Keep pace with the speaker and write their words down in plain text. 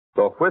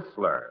The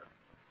Whistler.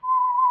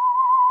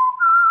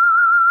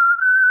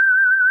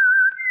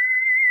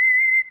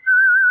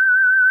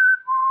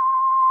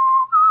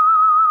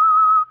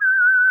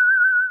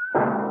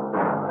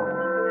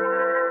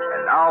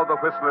 And now The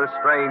Whistler's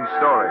strange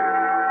story.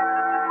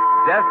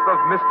 Death of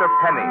Mr.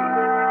 Penny.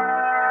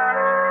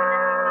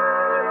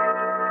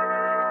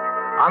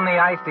 On the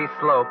icy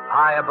slope,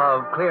 high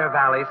above Clear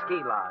Valley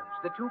Ski Lodge,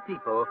 the two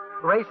people,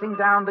 racing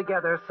down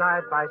together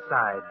side by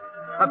side,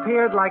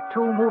 appeared like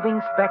two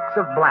moving specks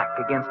of black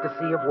against a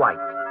sea of white.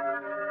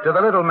 To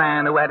the little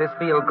man who had his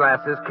field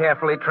glasses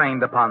carefully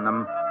trained upon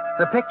them,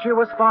 the picture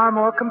was far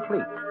more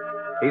complete.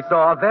 He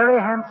saw a very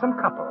handsome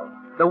couple,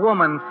 the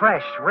woman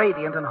fresh,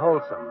 radiant, and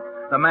wholesome,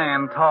 the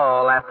man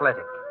tall,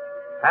 athletic.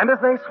 And as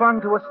they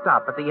swung to a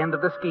stop at the end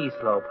of the ski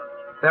slope,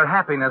 their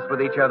happiness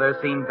with each other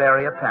seemed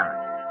very apparent.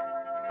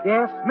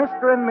 Yes,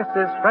 Mr. and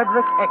Mrs.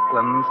 Frederick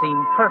Eklund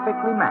seemed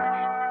perfectly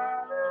matched.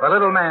 The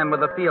little man with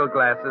the field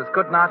glasses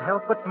could not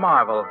help but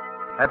marvel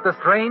at the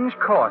strange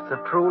course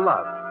of true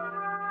love.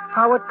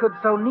 How it could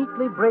so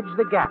neatly bridge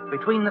the gap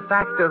between the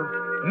fact of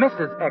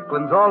Mrs.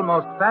 Eklund's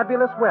almost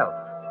fabulous wealth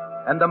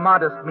and the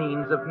modest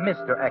means of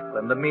Mr.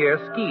 Eklund, a mere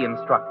ski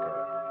instructor.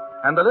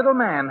 And the little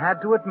man had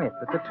to admit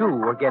that the two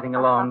were getting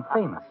along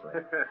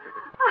famously.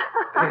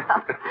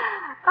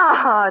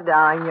 Oh,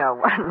 darling, you're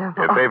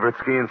wonderful. Your favorite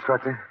ski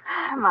instructor?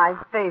 My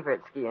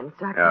favorite ski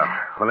instructor. Yeah.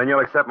 Well, then you'll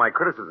accept my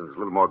criticisms a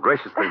little more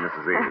graciously,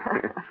 Mrs.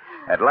 E.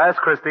 At last,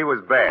 Christy was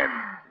bad.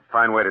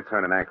 Fine way to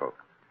turn an ankle.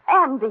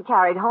 And be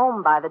carried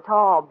home by the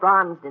tall,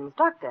 bronzed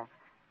instructor.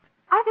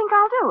 I think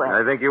I'll do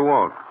it. I think you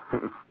won't.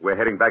 We're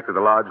heading back to the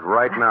lodge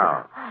right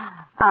now.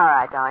 All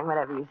right, darling,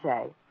 whatever you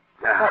say.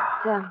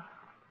 But,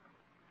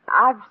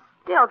 I've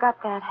still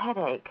got that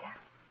headache.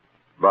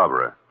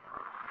 Barbara,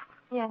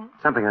 Yes?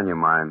 something on your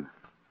mind?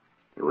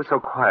 You were so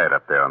quiet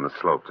up there on the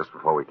slope just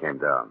before we came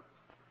down.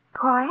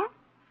 Quiet?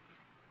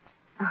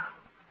 Oh.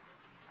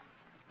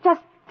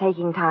 Just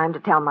taking time to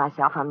tell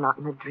myself I'm not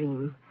in a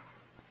dream.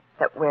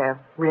 That we're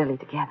really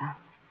together.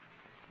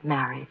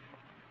 Married.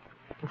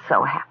 And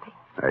so happy.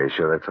 Are you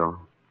sure that's all?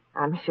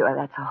 I'm sure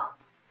that's all.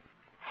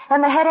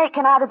 And the headache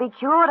can either be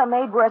cured or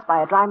made worse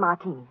by a dry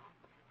martini.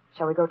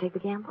 Shall we go take the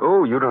gamble?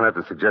 Oh, you don't have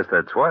to suggest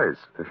that twice.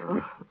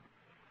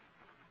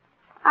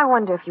 I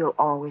wonder if you'll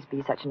always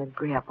be such an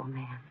agreeable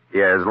man.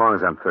 Yeah, as long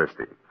as I'm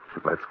thirsty.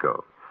 Let's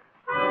go.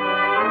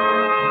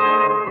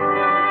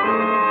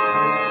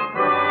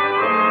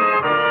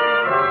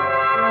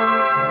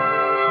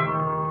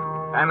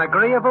 An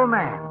agreeable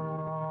man.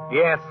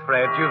 Yes,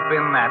 Fred, you've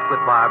been that with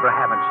Barbara,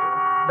 haven't you?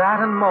 That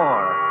and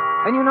more.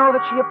 And you know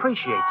that she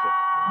appreciates it,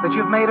 that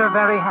you've made her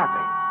very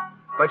happy.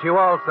 But you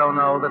also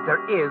know that there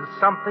is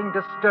something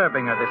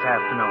disturbing her this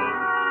afternoon.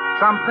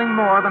 Something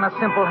more than a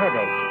simple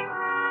headache.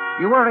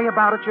 You worry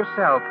about it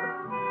yourself.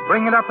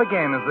 Bring it up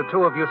again as the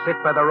two of you sit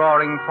by the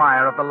roaring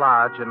fire of the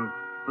lodge and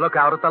look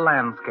out at the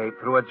landscape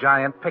through a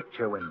giant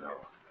picture window.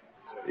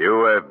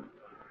 You,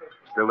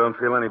 still don't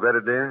feel any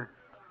better, dear?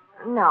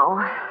 No.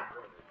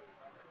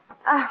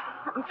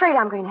 I'm afraid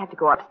I'm going to have to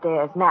go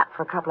upstairs, nap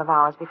for a couple of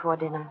hours before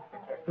dinner.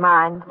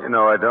 Mind? You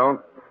know I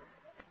don't.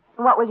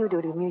 What will you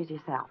do to amuse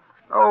yourself?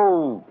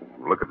 Oh,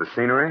 look at the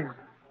scenery.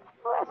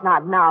 Well, that's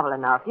not novel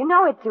enough. You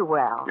know it too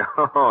well.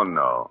 Oh,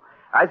 no.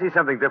 I see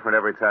something different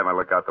every time I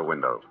look out the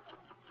window.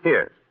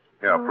 Here,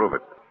 I'll prove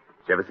it.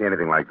 Did you ever see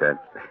anything like that?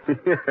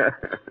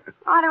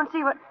 I don't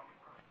see what...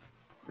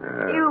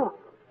 You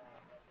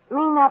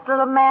mean that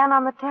little man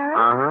on the terrace?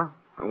 Uh-huh.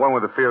 The one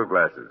with the field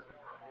glasses.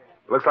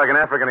 Looks like an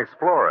African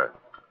explorer.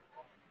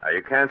 Now,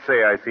 you can't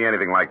say I see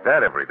anything like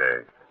that every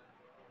day.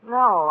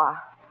 No,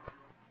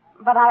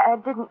 but I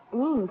didn't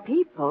mean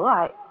people.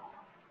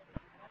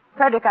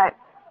 Frederick,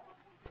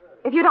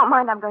 if you don't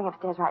mind, I'm going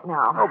upstairs right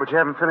now. Oh, but you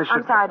haven't finished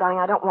I'm sorry, darling,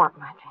 I don't want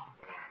my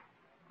drink.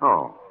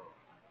 Oh.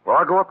 Well,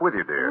 I'll go up with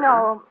you, dear.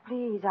 No,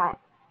 please,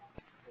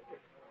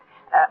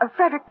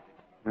 Frederick,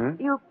 Hmm?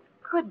 you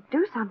could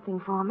do something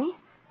for me.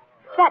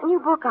 That new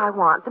book I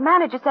want. The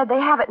manager said they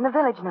have it in the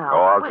village now. Oh,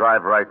 I'll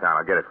drive right down.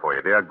 I'll get it for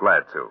you, dear.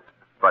 Glad to.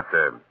 But,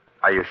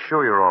 are you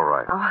sure you're all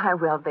right? Oh, I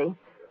will be.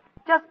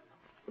 Just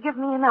give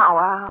me an hour.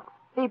 I'll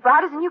be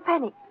bright as a new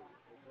penny.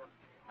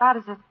 Bright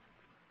as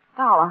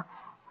 $1.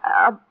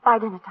 By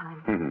dinner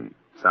time.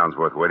 Sounds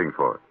worth waiting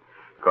for.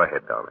 Go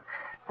ahead, darling.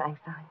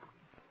 Thanks, darling.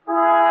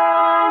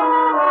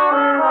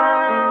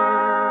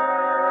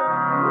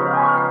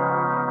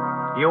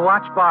 You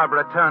watch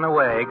Barbara turn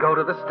away, go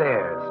to the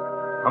stairs.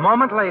 A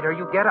moment later,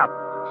 you get up,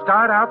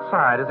 start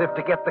outside as if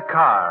to get the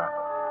car.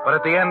 But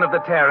at the end of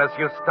the terrace,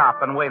 you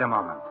stop and wait a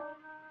moment.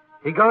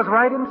 He goes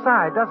right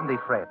inside, doesn't he,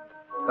 Fred?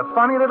 The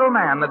funny little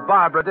man that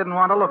Barbara didn't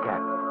want to look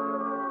at.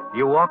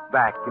 You walk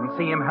back and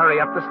see him hurry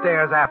up the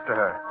stairs after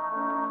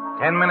her.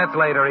 10 minutes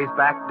later, he's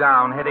back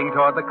down, heading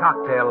toward the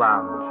cocktail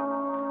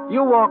lounge.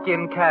 You walk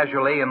in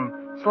casually and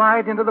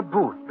slide into the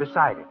booth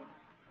beside it.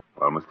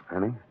 Well, Mr.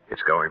 Penny,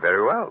 It's going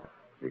very well.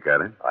 you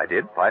got it? I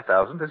did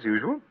 5,000 as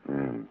usual.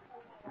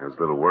 I was a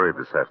little worried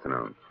this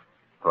afternoon.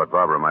 Thought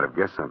Barbara might have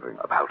guessed something.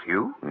 About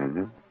you?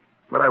 Mm-hmm.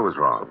 But I was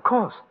wrong. Of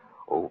course.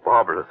 Oh,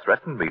 Barbara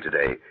threatened me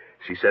today.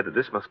 She said that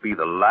this must be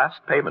the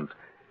last payment.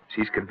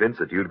 She's convinced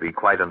that you'd be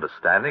quite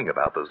understanding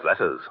about those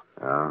letters.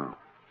 Oh,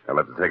 I'll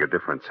have to take a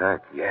different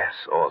tack. Yes,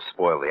 or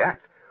spoil the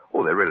act.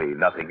 Oh, they're really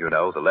nothing, you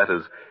know, the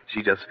letters.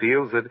 She just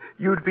feels that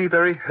you'd be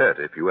very hurt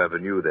if you ever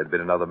knew there'd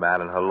been another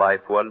man in her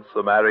life once,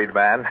 a married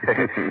man.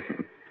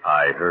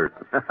 I hurt.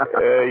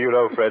 You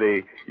know,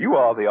 Freddie, you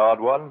are the odd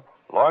one.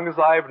 Long as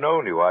I've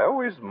known you, I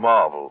always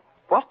marvel.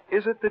 What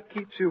is it that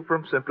keeps you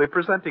from simply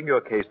presenting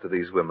your case to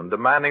these women,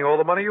 demanding all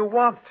the money you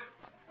want?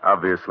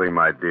 Obviously,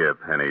 my dear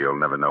Penny, you'll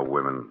never know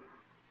women.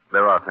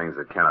 There are things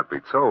that cannot be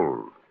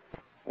told.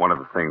 One of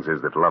the things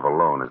is that love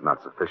alone is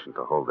not sufficient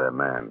to hold their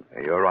man.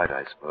 You're right,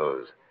 I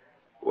suppose.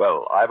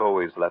 Well, I've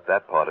always left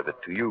that part of it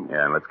to you.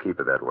 Yeah, and let's keep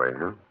it that way,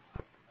 huh?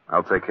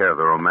 I'll take care of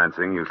the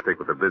romancing. You stick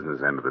with the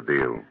business end of the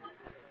deal.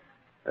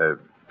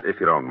 If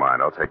you don't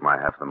mind, I'll take my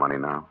half of the money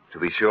now. To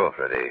be sure,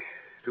 Freddie.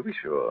 To be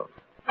sure.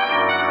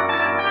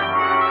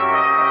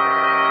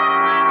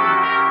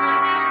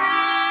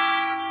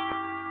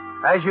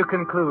 As you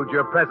conclude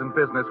your present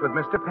business with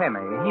Mr. Penny,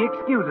 he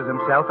excuses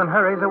himself and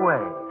hurries away.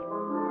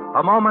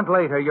 A moment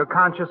later, you're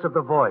conscious of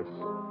the voice,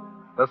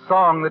 the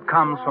song that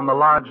comes from the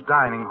large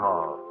dining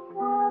hall.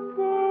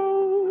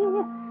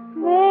 Monday,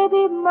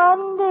 maybe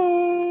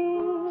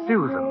Monday.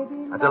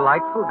 Susan, a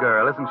delightful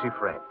girl, isn't she,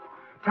 Fred?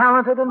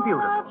 Talented and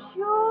beautiful.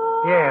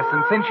 Sure. Yes,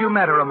 and since you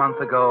met her a month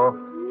ago,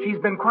 she's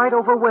been quite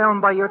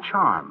overwhelmed by your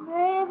charm.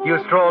 You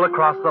stroll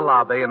across the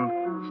lobby and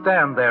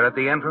stand there at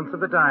the entrance of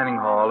the dining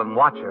hall and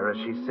watch her as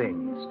she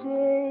sings.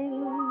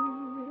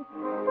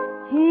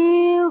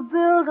 He'll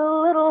build a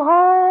little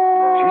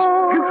home. She's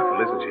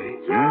beautiful, isn't she?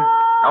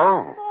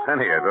 Oh,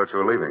 Penny, I thought you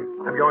were leaving.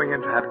 I'm going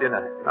in to have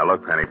dinner. Now,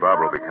 look, Penny,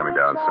 Barbara will be coming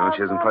down soon.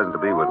 She isn't pleasant to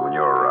be with when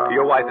you're,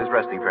 Your wife is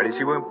resting, Freddie.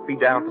 She won't be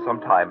down for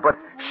some time. But,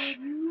 shh,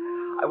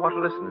 I want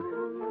to listen.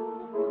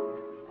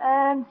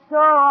 And so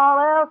all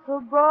else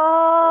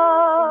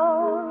above,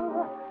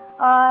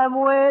 I'm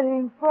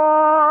waiting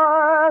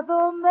for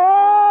the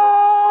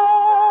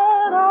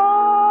man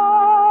all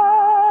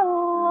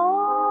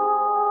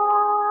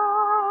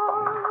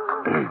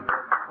alone.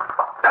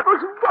 That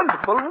was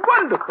wonderful,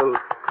 wonderful.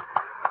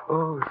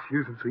 Oh,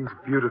 Susan sings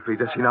beautifully,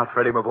 does she not,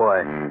 Freddie, my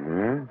boy?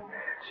 Mm-hmm.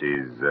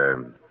 She's,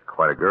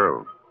 quite a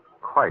girl.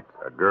 Quite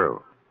a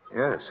girl.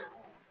 Yes.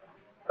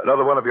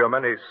 Another one of your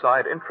many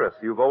side interests.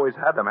 You've always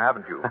had them,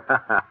 haven't you?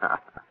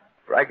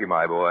 Frankie,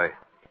 my boy.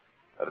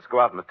 Let us go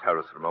out on the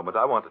terrace for a moment.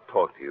 I want to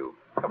talk to you.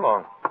 Come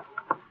along.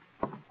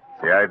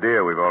 It's the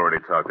idea we've already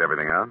talked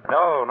everything out.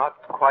 No,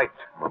 not quite,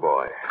 my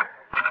boy.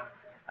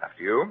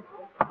 After you.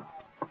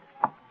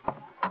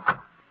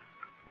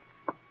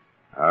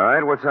 All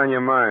right, what's on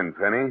your mind,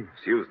 Penny?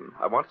 Susan.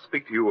 I want to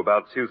speak to you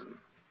about Susan.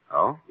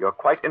 Oh? You're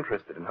quite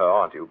interested in her,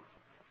 aren't you?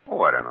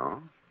 Oh, I don't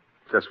know.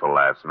 Just for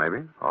laughs,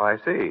 maybe. Oh, I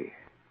see.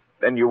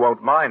 Then you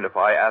won't mind if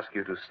I ask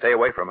you to stay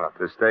away from her.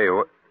 To stay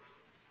away?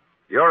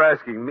 You're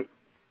asking me...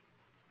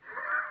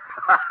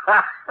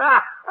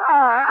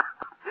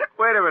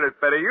 Wait a minute,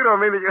 Penny. You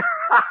don't mean that you...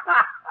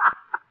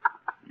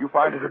 You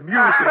find it amusing,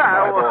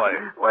 my boy.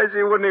 Why,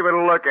 she wouldn't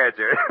even look at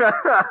you.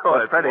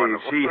 Well, Freddie,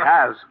 she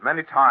has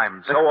many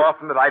times. So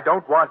often that I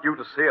don't want you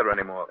to see her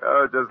anymore.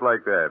 Oh, just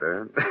like that,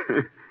 huh?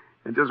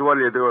 And just what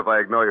do you do if I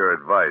ignore your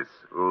advice,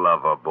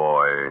 lover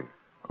boy?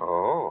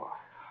 Oh,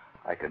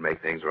 I could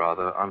make things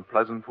rather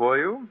unpleasant for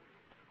you.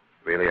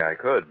 Really, I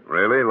could.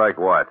 Really? Like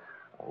what?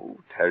 Oh,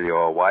 tell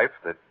your wife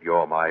that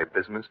you're my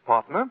business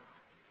partner.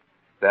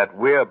 That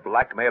we're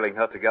blackmailing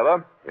her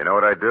together. You know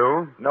what I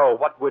do? No,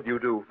 what would you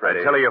do,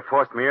 Freddie? I tell her you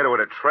forced me into it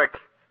a trick.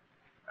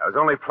 I was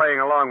only playing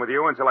along with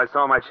you until I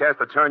saw my chance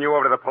to turn you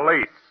over to the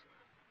police.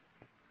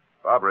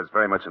 Barbara's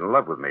very much in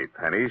love with me,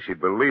 Penny. She'd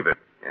believe it.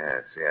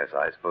 Yes,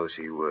 I suppose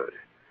she would.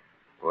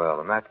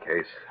 Well, in that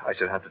case, I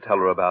should have to tell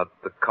her about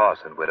the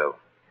Carson widow.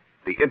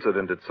 The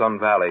incident at Sun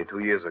Valley 2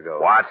 years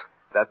ago. What?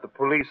 That the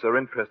police are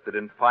interested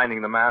in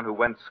finding the man who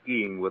went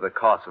skiing with a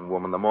Carson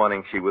woman the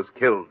morning she was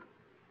killed.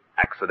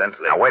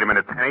 Accidentally. Now, wait a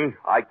minute, Penny.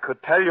 I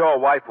could tell your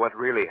wife what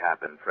really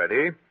happened,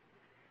 Freddie.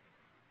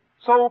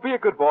 So be a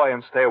good boy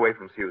and stay away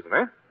from Susan,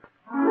 eh?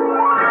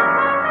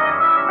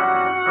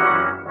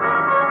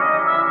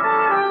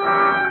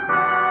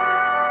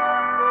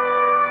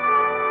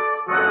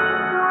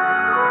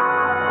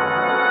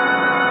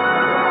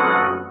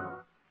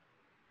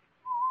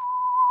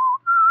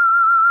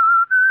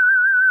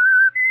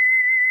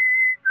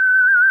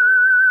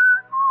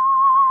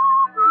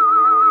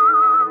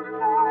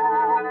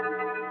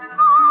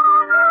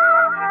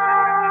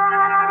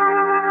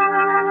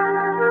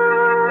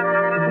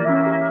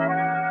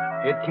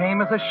 It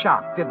came as a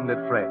shock, didn't it,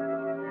 Fred?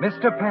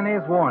 Mr.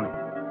 Penny's warning.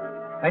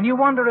 And you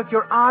wonder if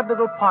your odd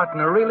little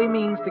partner really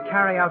means to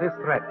carry out his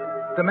threat,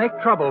 to make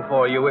trouble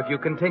for you if you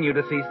continue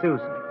to see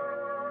Susan.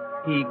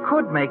 He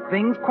could make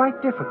things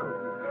quite difficult,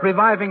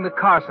 reviving the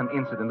Carson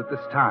incident at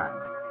this time.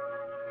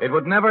 It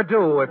would never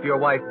do if your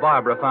wife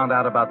Barbara found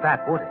out about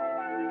that, would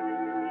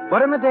it?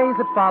 But in the days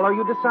that follow,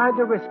 you decide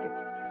to risk it,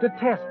 to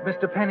test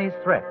Mr. Penny's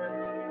threat.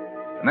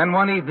 And then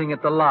one evening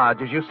at the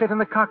lodge, as you sit in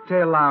the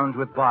cocktail lounge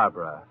with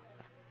Barbara...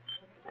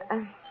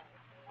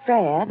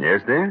 Fred?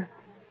 Yes, dear?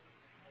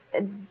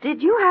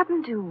 Did you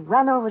happen to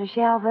run over to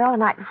Shellville the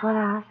night before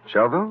last?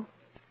 Shellville?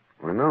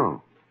 Well,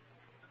 no.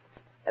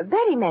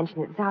 Betty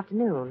mentioned it this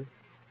afternoon.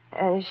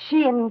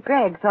 She and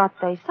Greg thought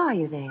they saw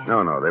you there.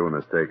 No, they were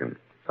mistaken.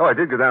 Oh, I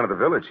did go down to the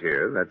village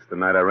here. That's the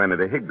night I ran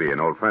into Higby, an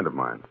old friend of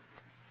mine.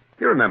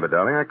 You remember,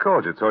 darling, I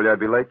called you, told you I'd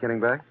be late getting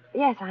back.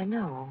 Yes, I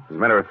know. As a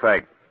matter of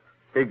fact,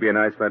 Higby and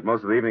I spent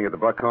most of the evening at the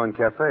Buckhorn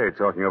Cafe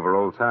talking over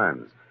old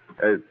times.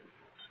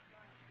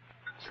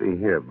 See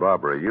here,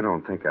 Barbara, you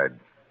don't think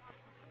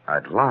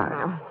I'd lie.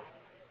 Oh,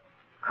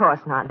 of course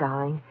not,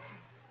 darling.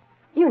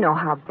 You know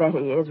how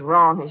Betty is,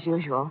 wrong as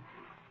usual.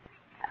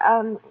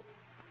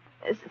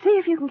 See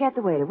if you can get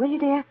the waiter, will you,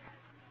 dear?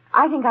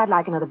 I think I'd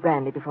like another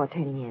brandy before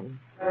turning in.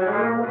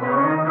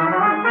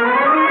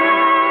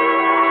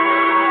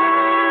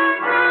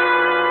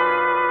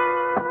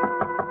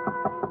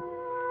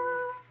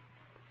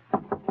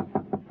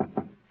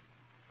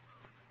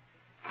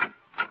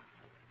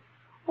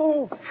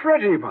 Oh,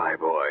 Freddie, my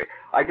boy.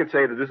 I could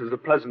say that this is a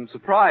pleasant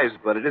surprise,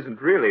 but it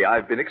isn't really.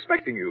 I've been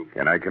expecting you.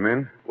 Can I come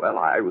in? Well,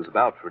 I was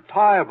about to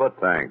retire, but...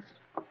 Thanks.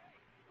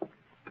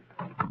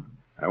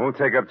 I won't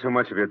take up too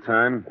much of your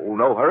time. Oh,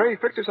 no hurry.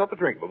 Fix yourself a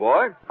drink, my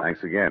boy.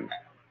 Thanks again.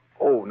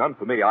 Oh, none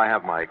for me. I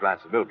have my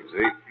glass of milk, you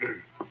see.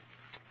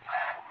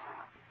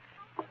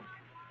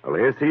 Well,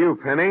 here's to you,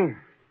 Penny.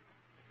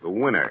 The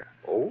winner.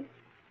 Oh?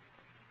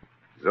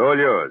 It's all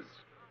yours.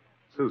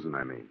 Susan,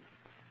 I mean.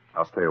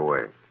 I'll stay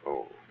away.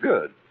 Oh,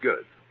 good.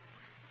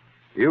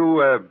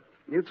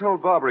 You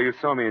told Barbara you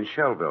saw me in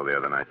Shellville the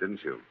other night,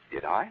 didn't you?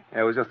 Did I?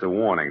 Yeah, it was just a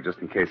warning, just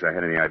in case I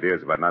had any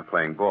ideas about not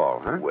playing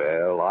ball, huh?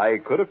 Well, I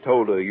could have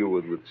told her you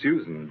were with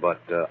Susan, but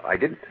I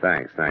didn't.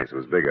 Thanks. It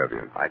was big of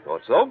you. I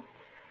thought so.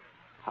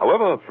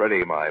 However,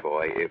 Freddie, my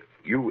boy, if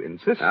you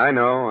insist... I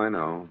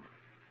know.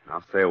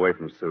 I'll stay away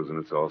from Susan.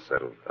 It's all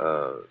settled.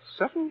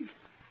 Settled?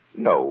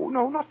 No,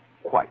 not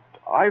quite.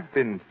 I've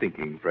been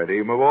thinking,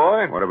 Freddie, my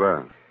boy. What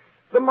about?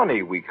 The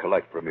money we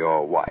collect from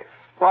your wife.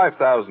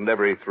 $5,000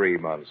 every 3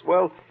 months.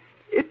 Well,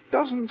 it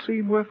doesn't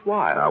seem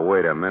worthwhile. Now,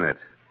 wait a minute.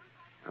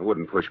 I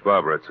wouldn't push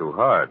Barbara too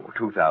hard. Oh,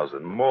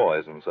 2,000 more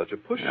isn't such a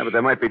push. Yeah, but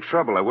there might be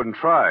trouble. I wouldn't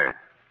try.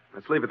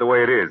 Let's leave it the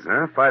way it is,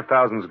 huh?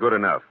 5,000's good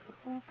enough.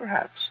 Well,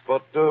 perhaps.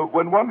 But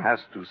when one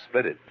has to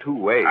split it 2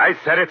 ways... I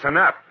said it's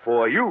enough.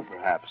 For you,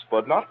 perhaps,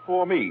 but not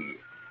for me.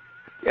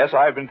 Yes,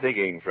 I've been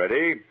thinking,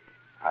 Freddie.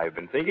 I've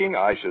been thinking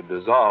I should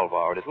dissolve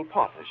our little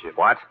partnership.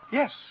 What?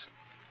 Yes.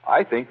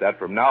 I think that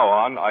from now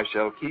on, I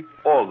shall keep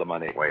all the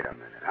money. Wait a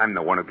minute. I'm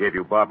the one who gave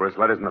you Barbara's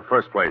letters in the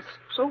first place.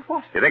 So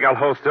what? You think I'll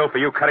hold still for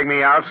you cutting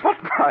me out? But,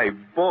 my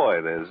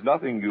boy, there's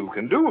nothing you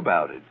can do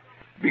about it.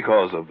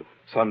 Because of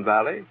Sun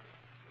Valley,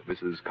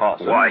 Mrs.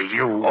 Carson. Why,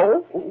 you...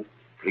 Oh,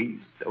 please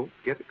don't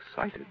get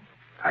excited.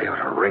 I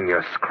ought to wring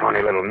your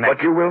scrawny little neck.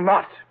 But you will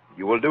not.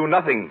 You will do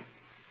nothing.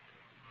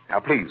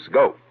 Now, please,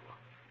 go.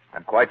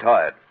 I'm quite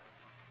tired.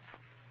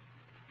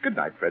 Good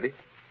night, Freddie.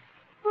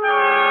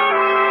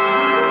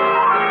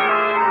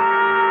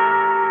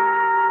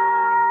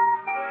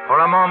 For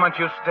a moment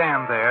you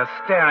stand there,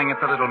 staring at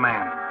the little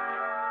man.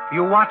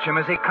 You watch him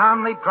as he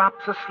calmly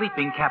drops a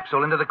sleeping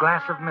capsule into the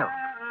glass of milk.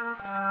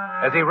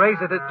 As he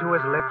raises it to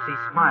his lips, he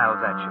smiles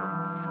at you.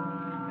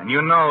 And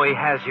you know he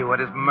has you at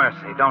his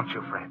mercy, don't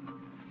you, Fred?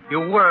 You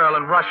whirl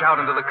and rush out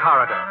into the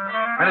corridor.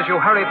 And as you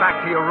hurry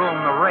back to your room,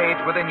 the rage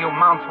within you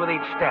mounts with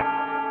each step.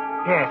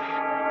 Yes,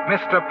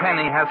 Mr.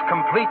 Penny has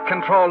complete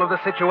control of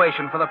the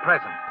situation for the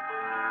present.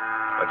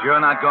 But you're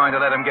not going to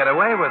let him get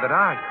away with it,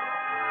 are you?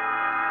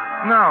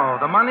 No,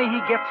 the money he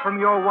gets from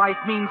your wife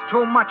means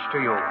too much to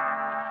you.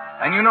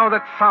 And you know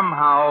that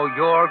somehow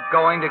you're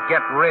going to get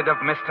rid of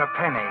Mr.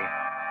 Penny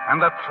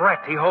and the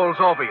threat he holds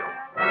over you.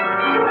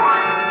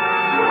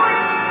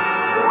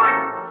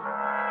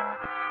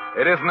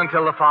 It isn't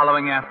until the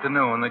following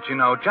afternoon that you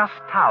know just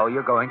how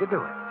you're going to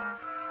do it.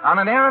 On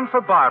an errand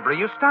for Barbara,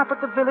 you stop at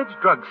the village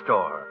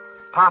drugstore,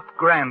 Pop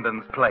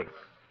Grandin's place.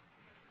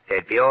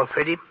 That be all,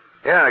 Freddie?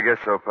 Yeah, I guess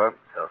so, Pop.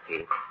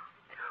 Okay.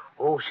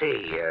 Oh,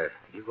 say,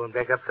 you going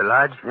back up to the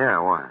lodge? Yeah,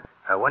 why?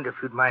 I wonder if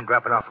you'd mind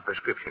dropping off a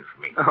prescription for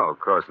me. Oh, of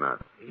course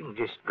not. You can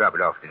just drop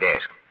it off the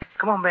desk.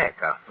 Come on back.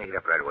 I'll make it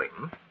up right away.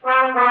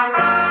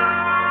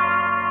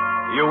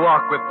 You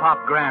walk with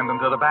Pop Grandin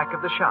to the back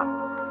of the shop.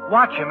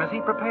 Watch him as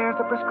he prepares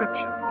a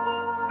prescription.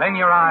 Then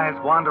your eyes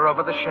wander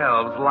over the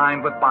shelves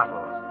lined with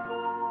bottles.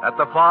 At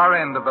the far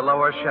end of the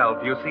lower shelf,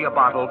 you see a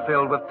bottle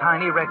filled with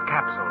tiny red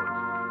capsules,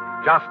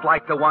 just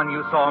like the one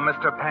you saw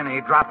Mr.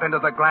 Penny drop into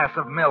the glass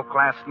of milk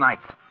last night.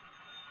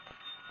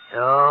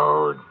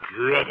 Oh,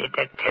 dreaded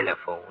the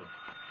telephone.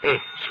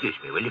 Excuse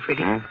me, will you,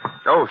 Freddie?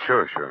 Oh,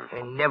 sure.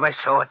 I never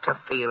saw it to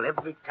fail.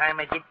 Every time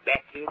I get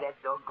back here, that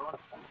doggone...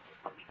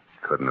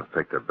 Couldn't have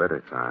picked a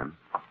better time.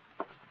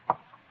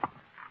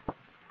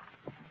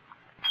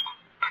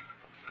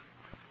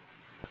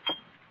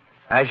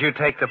 As you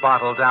take the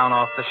bottle down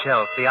off the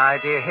shelf, the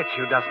idea hits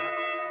you, doesn't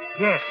it?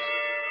 Yes,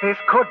 this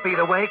could be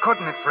the way,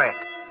 couldn't it, Fred?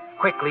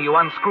 Quickly, you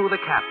unscrew the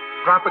cap,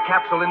 drop the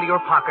capsule into your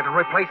pocket, and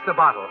replace the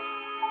bottle.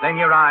 Then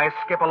your eyes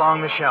skip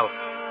along the shelf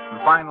and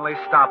finally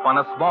stop on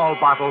a small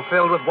bottle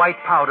filled with white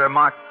powder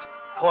marked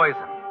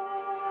poison.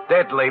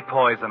 deadly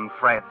poison,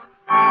 Fred.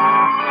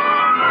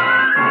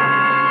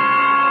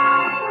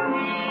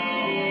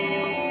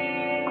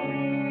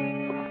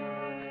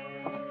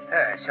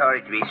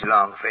 Sorry to be so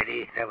long,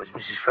 Freddie. That was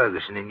Mrs.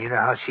 Ferguson, and you know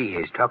how she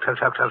is. Talk.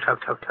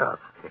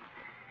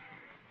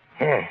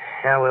 Yeah,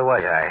 now where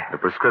was I? The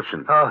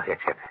prescription. Oh, yes.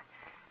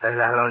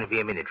 I'll only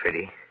be a minute,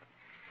 Freddie.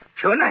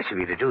 Sure nice of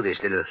you to do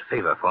this little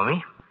favor for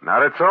me.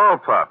 Not at all,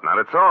 Pop. Not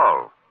at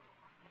all.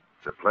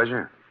 It's a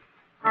pleasure.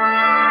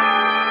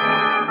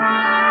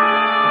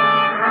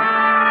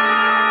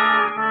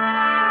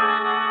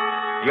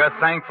 You're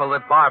thankful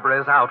that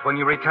Barbara is out when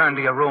you return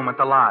to your room at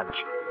the lodge.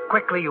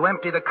 Quickly, you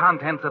empty the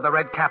contents of the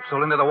red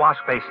capsule into the wash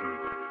basin.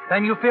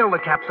 Then you fill the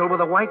capsule with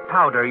a white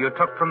powder you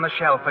took from the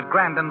shelf at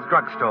Grandin's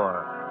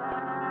drugstore.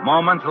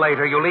 Moments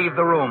later, you leave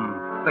the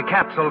room, the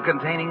capsule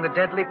containing the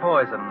deadly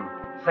poison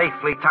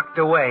safely tucked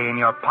away in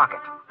your pocket.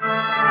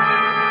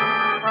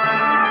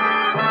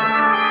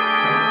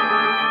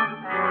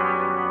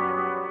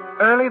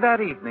 Early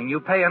that evening, you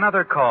pay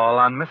another call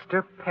on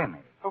Mr. Penny.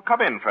 Oh, come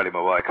in, Freddie,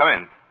 my boy. Come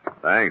in.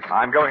 Thanks.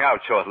 I'm going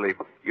out shortly.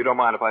 You don't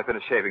mind if I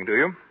finish shaving, do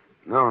you?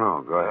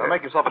 No, go ahead.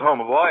 Make yourself at home,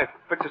 my boy.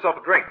 Fix yourself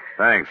a drink.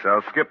 Thanks.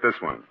 I'll skip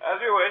this one. As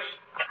you wish.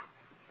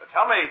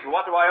 Tell me, to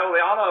what do I owe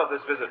the honor of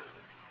this visit?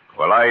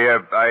 Well,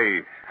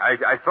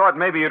 I thought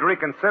maybe you'd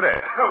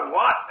reconsider.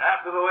 What?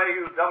 After the way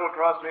you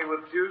double-crossed me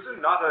with Susan?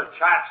 Not a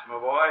chance, my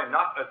boy.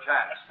 Not a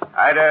chance.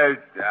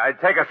 I'd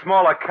take a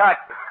smaller cut.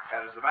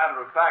 And as a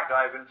matter of fact,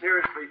 I've been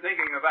seriously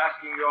thinking of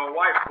asking your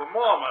wife for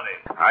more money.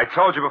 I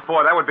told you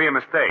before that would be a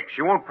mistake.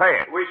 She won't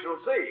pay it. We shall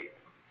see.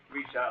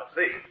 We shall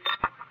see.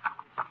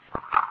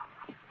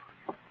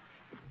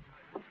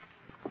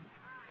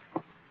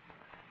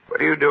 What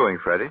are you doing,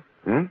 Freddie?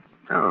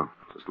 Oh,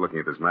 just looking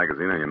at this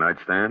magazine on your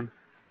nightstand.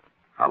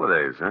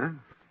 Holidays, huh?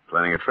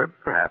 Planning a trip?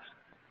 Perhaps.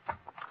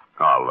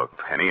 Oh, look,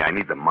 Penny, I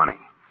need the money.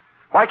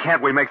 Why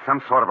can't we make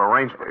some sort of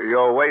arrangement?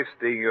 You're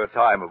wasting your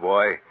time, my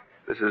boy.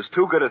 This is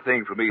too good a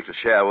thing for me to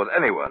share with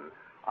anyone.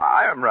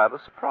 I am rather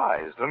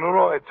surprised, and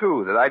annoyed,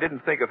 too, that I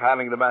didn't think of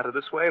handling the matter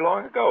this way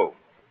long ago.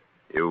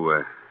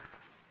 You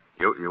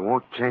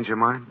won't change your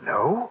mind?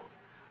 No.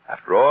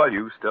 After all,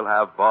 you still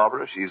have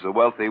Barbara. She's a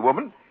wealthy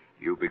woman.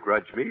 You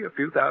begrudge me a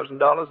few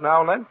 $1,000s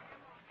now and then?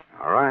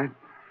 All right.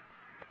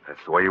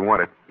 That's the way you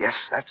want it. Yes,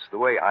 that's the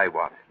way I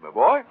want it, my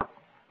boy.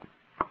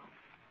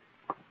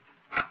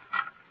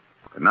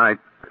 Good night.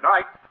 Good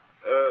night.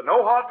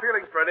 No hard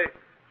feelings, Freddie.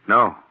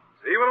 No.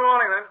 See you in the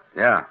morning, then.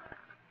 Yeah.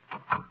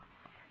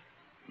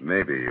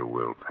 Maybe you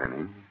will,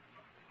 Penny.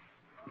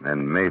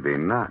 And maybe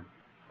not.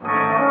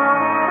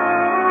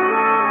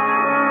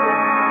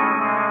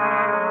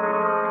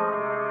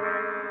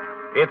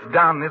 It's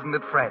done, isn't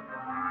it, Fred?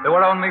 There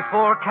were only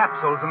 4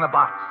 capsules in the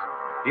box.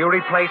 You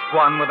replaced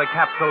one with a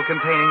capsule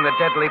containing the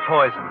deadly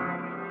poison.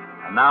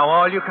 And now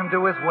all you can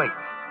do is wait.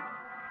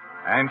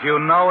 And you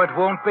know it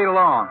won't be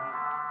long,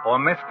 for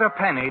Mr.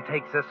 Penny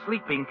takes a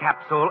sleeping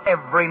capsule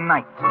every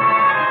night.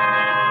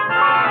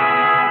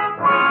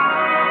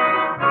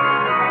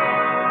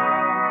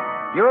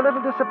 You're a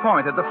little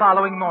disappointed the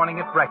following morning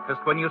at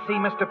breakfast when you see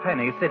Mr.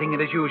 Penny sitting at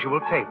his usual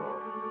table.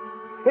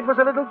 It was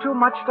a little too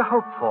much to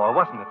hope for,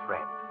 wasn't it,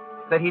 Fred?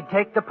 That he'd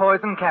take the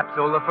poison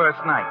capsule the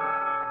first night.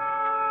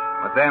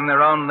 But then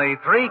there are only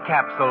 3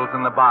 capsules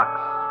in the box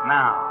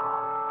now.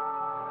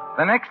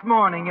 The next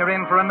morning, you're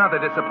in for another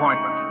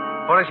disappointment.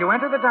 For as you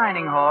enter the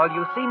dining hall,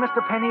 you see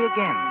Mr. Penny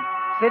again,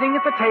 sitting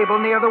at the table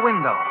near the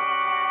window.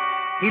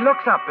 He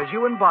looks up as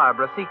you and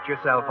Barbara seat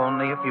yourself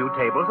only a few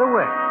tables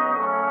away.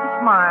 He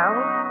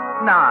smiles,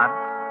 nods,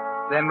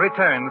 then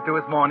returns to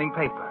his morning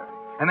paper.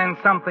 And then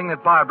something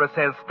that Barbara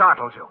says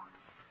startles you.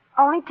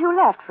 Only 2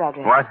 left,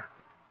 Frederick. What?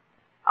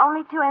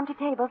 Only 2 empty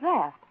tables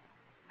left.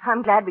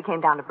 I'm glad we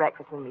came down to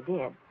breakfast when we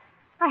did.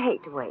 I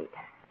hate to wait.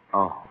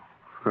 Oh,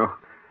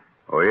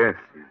 yes.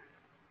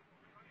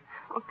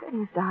 Oh,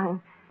 goodness, darling.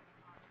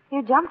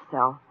 You jumped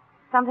so.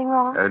 Something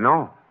wrong?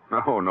 No,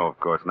 of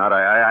course not.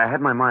 I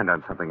had my mind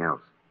on something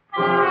else.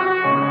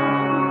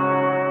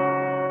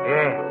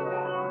 Yes.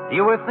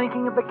 You were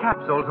thinking of the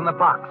capsules in the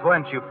box,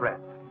 weren't you, Fred?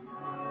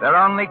 There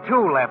are only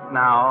 2 left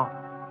now,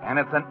 and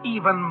it's an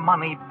even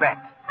money bet.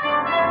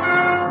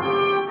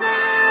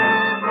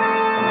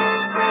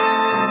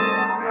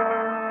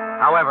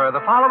 However, the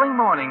following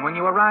morning when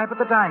you arrive at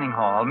the dining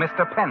hall,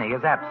 Mr. Penny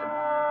is absent.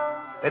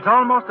 It's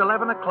almost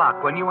 11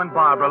 o'clock when you and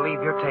Barbara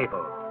leave your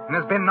table, and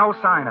there's been no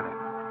sign of him.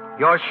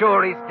 You're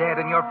sure he's dead,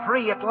 and you're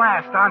free at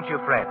last, aren't you,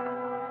 Fred?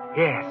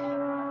 Yes.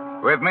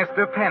 With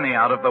Mr. Penny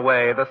out of the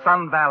way, the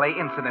Sun Valley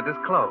incident is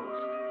closed.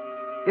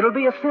 It'll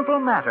be a simple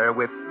matter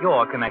with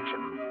your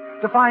connection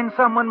to find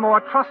someone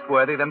more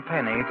trustworthy than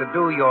Penny to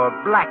do your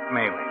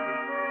blackmailing.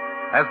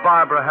 As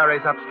Barbara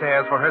hurries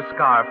upstairs for her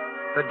scarf,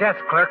 the desk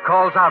clerk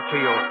calls out to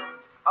you.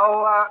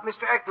 Oh,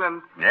 Mr.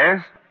 Eklund.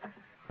 Yes?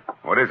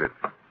 What is it?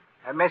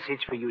 A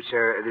message for you,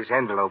 sir. This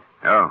envelope.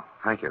 Oh,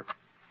 thank you.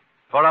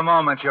 For a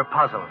moment, you're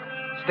puzzled.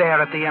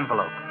 Stare at the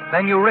envelope.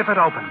 Then you rip it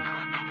open.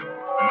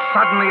 And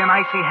suddenly an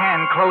icy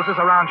hand closes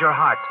around your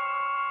heart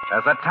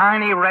as a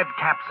tiny red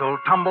capsule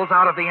tumbles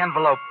out of the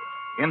envelope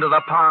into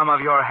the palm of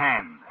your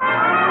hand.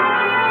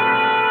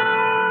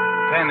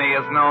 Penny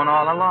has known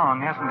all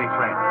along, hasn't he,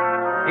 Fred?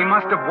 He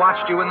must have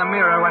watched you in the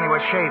mirror when he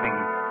was shaving,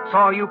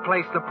 saw you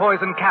place the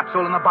poison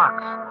capsule in the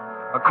box.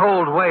 A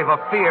cold wave of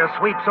fear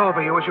sweeps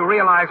over you as you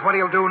realize what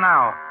he'll do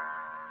now.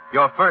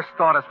 Your first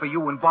thought is for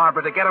you and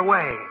Barbara to get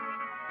away.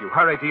 You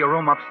hurry to your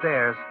room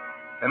upstairs,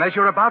 and as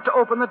you're about to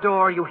open the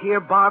door, you hear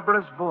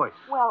Barbara's voice.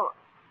 Well,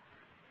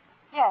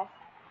 yes.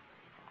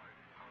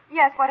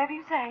 Yes, whatever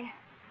you say.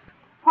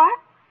 What?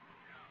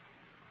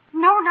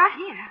 No, not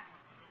here.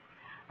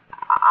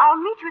 I'll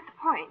meet you at the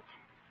Point.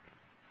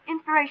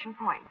 Inspiration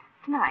Point,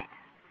 tonight.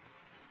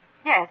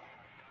 Yes.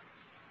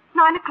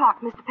 9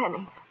 o'clock, Mr.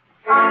 Penny.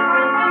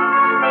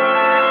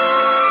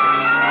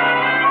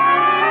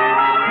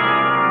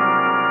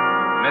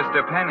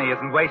 Mr. Penny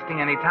isn't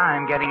wasting any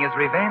time getting his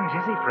revenge,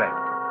 is he, Fred?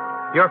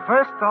 Your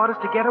first thought is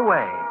to get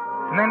away,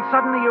 and then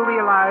suddenly you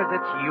realize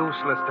it's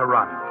useless to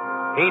run.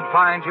 He'd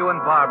find you and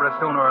Barbara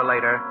sooner or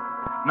later.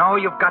 No,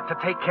 you've got to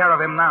take care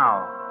of him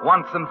now,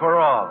 once and for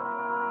all.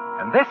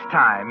 And this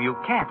time, you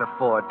can't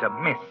afford to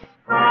miss.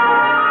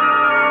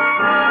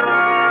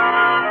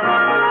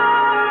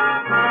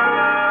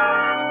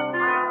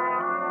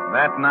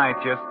 That night,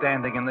 you're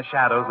standing in the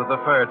shadows of the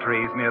fir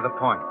trees near the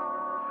Point.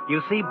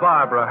 You see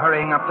Barbara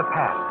hurrying up the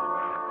path.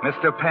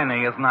 Mr.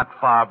 Penny is not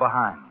far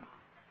behind.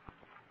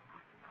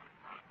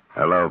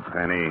 Hello,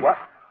 Penny. What?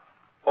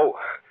 Oh,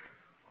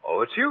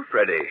 it's you,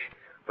 Freddie.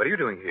 What are you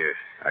doing here?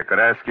 I could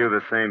ask you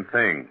the same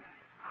thing,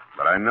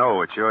 but I know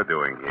what you're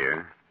doing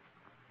here.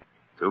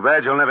 Too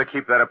bad you'll never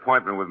keep that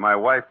appointment with my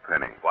wife,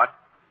 Penny. What?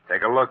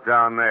 Take a look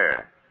down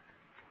there.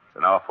 It's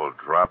an awful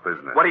drop,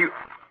 isn't it? What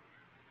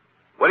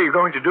are you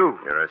going to do?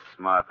 You're a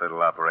smart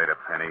little operator,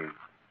 Penny.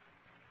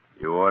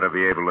 You ought to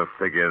be able to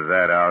figure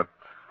that out.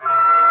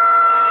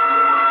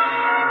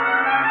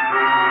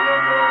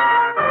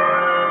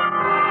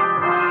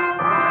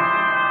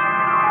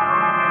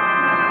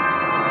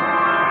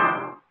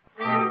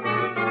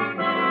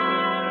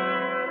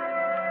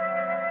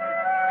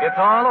 It's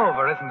all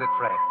over, isn't it,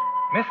 Fred?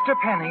 Mr.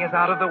 Penny is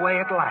out of the way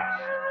at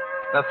last.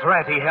 The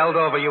threat he held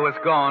over you is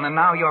gone, and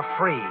now you're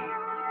free.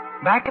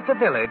 Back at the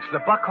village, the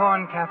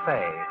Buckhorn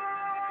Cafe.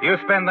 You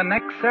spend the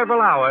next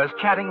several hours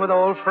chatting with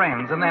old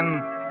friends, and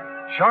then,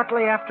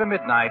 shortly after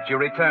midnight, you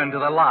return to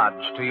the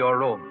lodge to your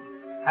room.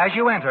 As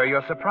you enter,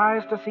 you're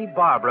surprised to see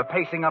Barbara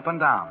pacing up and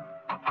down.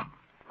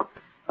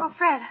 Oh,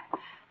 Fred,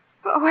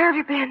 where have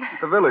you been?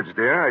 The village,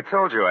 dear. I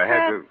told you I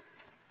had to...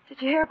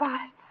 Did you hear about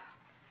it?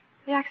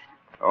 The accident?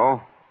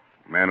 Oh,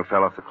 the man who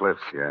fell off the cliffs,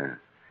 yeah.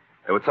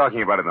 They were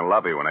talking about it in the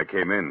lobby when I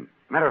came in.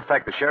 Matter of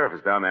fact, the sheriff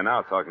is down there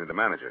now talking to the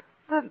manager.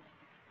 The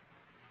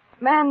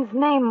man's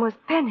name was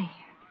Penny.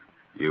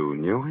 You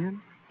knew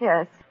him?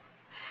 Yes.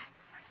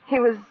 He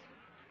was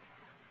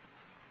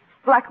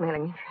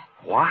blackmailing me,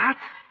 Fred. What?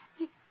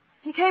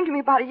 He came to me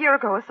about a year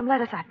ago with some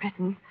letters I'd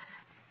written.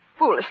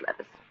 Foolish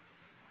letters.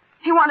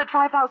 He wanted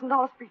 $5,000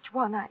 for each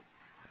one. I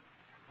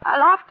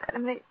laughed at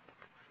him. They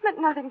meant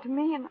nothing to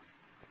me, and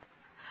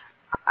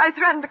I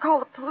threatened to call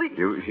the police.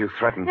 You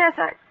threatened? Yes,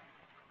 I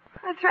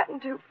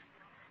threatened to.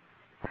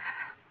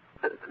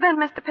 But then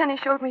Mr. Penny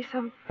showed me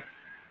some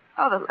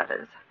other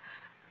letters.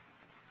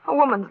 A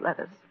woman's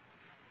letters.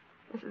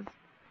 Mrs.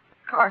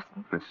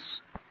 Carson.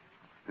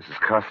 Mrs.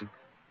 Carson?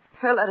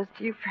 Her letters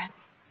to you, Fred.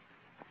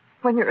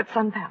 When you're at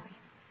Sun Valley.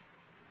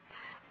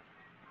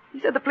 He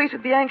said the police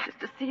would be anxious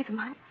to see them.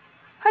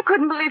 I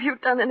couldn't believe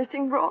you'd done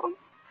anything wrong.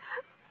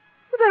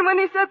 But then when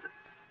he said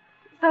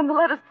send the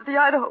letters to the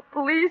Idaho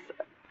police,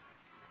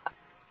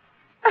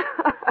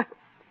 I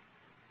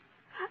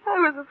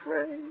was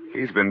afraid.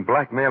 He's been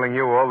blackmailing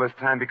you all this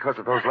time because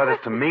of those letters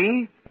to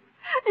me?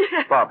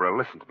 Yes. Barbara,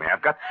 listen to me.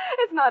 I've got...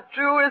 It's not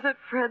true, is it,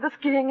 Fred? The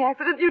skiing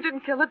accident. You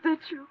didn't kill it, did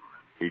you?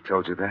 He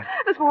told you that?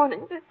 This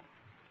morning.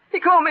 He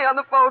called me on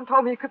the phone,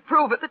 told me he could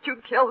prove it, that you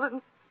killed it,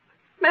 and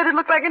made it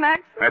look like an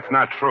accident. That's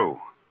not true.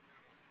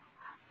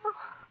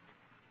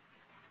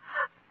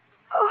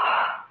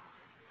 Oh.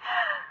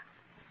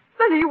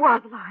 Then he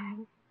was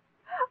lying.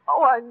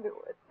 Oh, I knew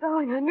it,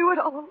 darling. I knew it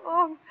all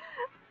along.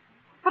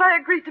 But I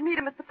agreed to meet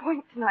him at the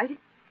Point tonight.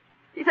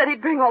 He said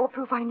he'd bring all the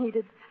proof I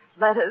needed.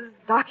 Letters,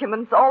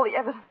 documents, all the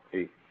evidence.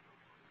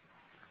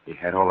 He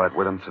had all that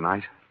with him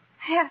tonight?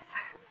 Yes.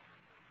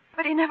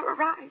 But he never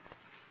arrived.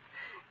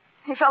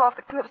 He fell off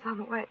the cliffs on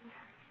the way.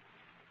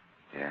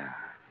 Yeah.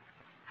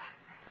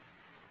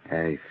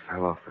 Yeah, he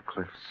fell off the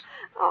cliffs.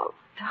 Oh,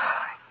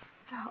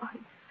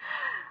 darling.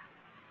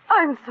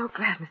 I'm so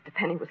glad Mr.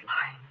 Penny was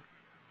lying.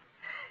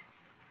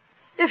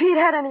 If he'd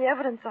had any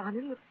evidence on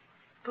him, the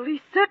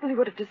police certainly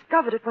would have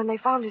discovered it when they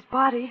found his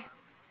body.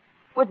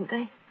 Wouldn't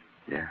they?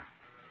 Yeah.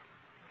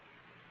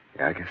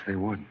 Yeah, I guess they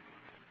would.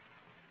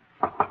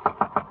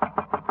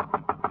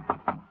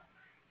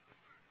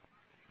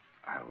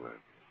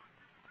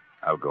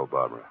 I'll go,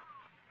 Barbara.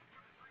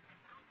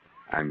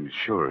 I'm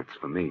sure it's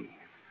for me.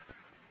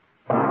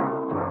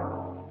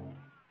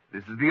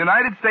 This is the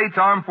United States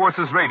Armed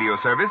Forces Radio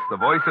Service, the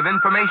voice of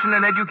information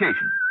and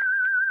education.